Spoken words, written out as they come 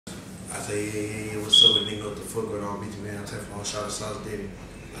I say, yeah, what's up, nigga? What the fuck going on, Benji Bam? Type of shout out Sauce Daddy.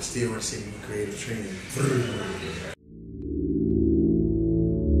 I still want to see me creative training.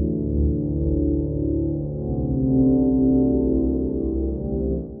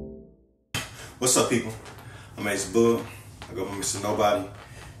 What's up, people? I'm Ace Bug. I go by Mr. Nobody. You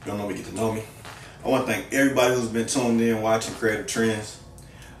don't know me, get to know me. I want to thank everybody who's been tuned in watching Creative Trends.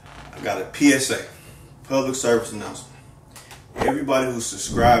 I got a PSA, public service announcement. Everybody who's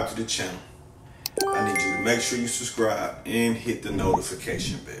subscribed to the channel, I need you to make sure you subscribe and hit the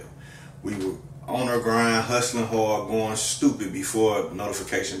notification bell. We were on our grind, hustling hard, going stupid before the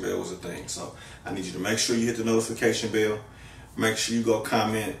notification bell was a thing. So I need you to make sure you hit the notification bell. Make sure you go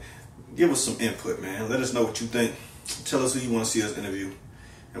comment. Give us some input, man. Let us know what you think. Tell us who you want to see us interview,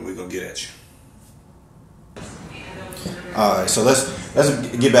 and we're gonna get at you. All right, so let's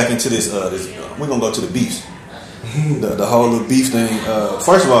get back into this. We're gonna go to the beefs, the whole little beef thing.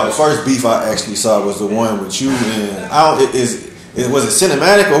 First of all, the first beef I actually saw was the one with you and was it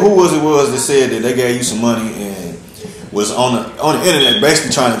Cinematic or who was that said that they gave you some money and was on the internet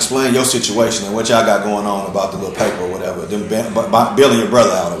basically trying to explain your situation and what y'all got going on about the little paper or whatever, them bailing your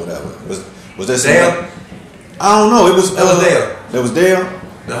brother out or whatever. Was that Dale? I don't know. That was Dale. That was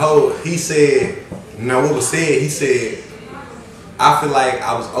Dale. He said. Now what was said? He said, I feel like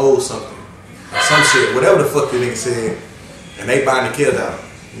I was owed something, or some shit, whatever the fuck the nigga said, and they buying the kids out.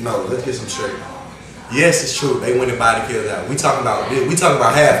 No, let's get some straight. Yes, it's true. They went and buy the kids out. We talking about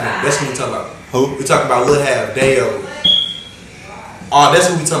Half. Man. That's what we talking about. Who? We talking about Lil Half, Dale. Oh, that's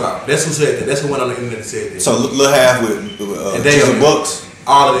what we talking about. That's who said that. That's who went on the internet and said that. So Lil Half with and Dale Books.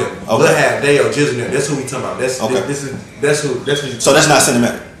 All of them. Okay. Lil Half, Dale, Jizzle. That's who we talking about. That's okay. That's who. So that's not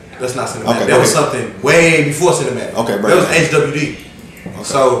Cinematic. That's not Cinematic. Okay, that was something way before Cinematic. Okay, bro. That was HWD. Okay.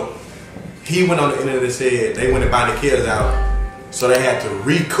 So he went on the internet and said they went and buy the kids out, so they had to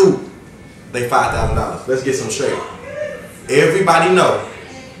recoup they $5,000. Let's get some straight. Everybody know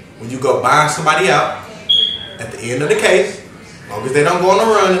when you go buy somebody out, at the end of the case, as long as they don't go on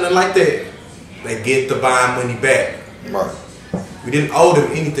a run and nothing like that, they get the buying money back. Right. We didn't owe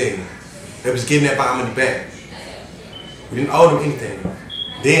them anything. They was getting that buying money back. We didn't owe them anything.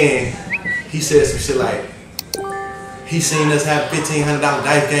 Then he said some shit like he seen us have $1,500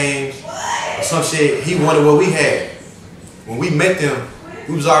 dice games or some shit. He wanted what we had. When we met them,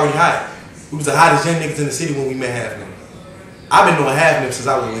 we was already hot. We was the hottest young niggas in the city when we met Half them. I've been knowing Half them since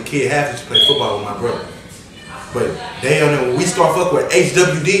I was a little kid. Half used to play football with my brother. But when we start fucking with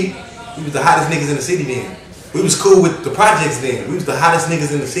HWD, we was the hottest niggas in the city then. We was cool with the projects then. We was the hottest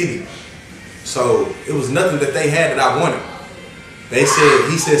niggas in the city. So it was nothing that they had that I wanted. He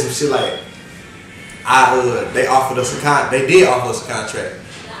said some shit like, they offered us they did offer us a contract.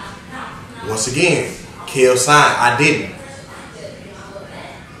 Once again, Kel signed, I didn't.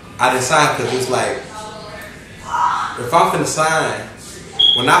 I didn't sign because it's like, if I'm finna sign,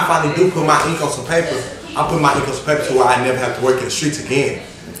 when I finally do put my ink on some paper, I put my ink on some paper to where I never have to work in the streets again.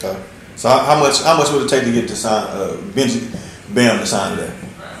 Okay. So how much would it take to get to sign Benji Bam to sign today?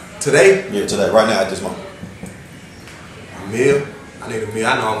 Today? Yeah, today, right now at this moment. $1 million? I need $1 million.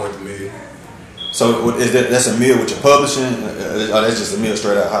 I know I'm worth $1 million. So that's a meal with your publishing? Or that's just a meal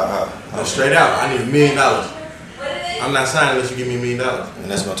straight out? How? Straight out. I need $1 million. I'm not signing unless you give me $1 million. And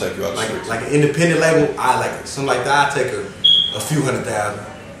that's gonna take you out the streets. Like an independent label, I like something like that. I take a few $100,000,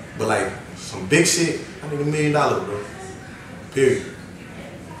 but like some big shit, I need $1 million, bro. Period.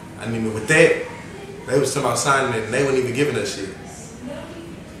 I mean, with that, they was talking about signing it, and they weren't even giving us shit.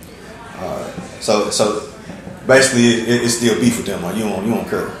 So basically, it's still beef with them. Like you don't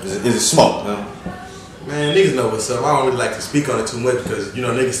care. Is it smoke? You know? Man, niggas know what's up. I don't really like to speak on it too much because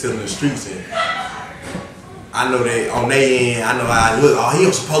niggas still in the streets and I know they on their end. I know how I look. Oh, he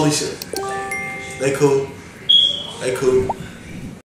on some police shit. They cool. They cool.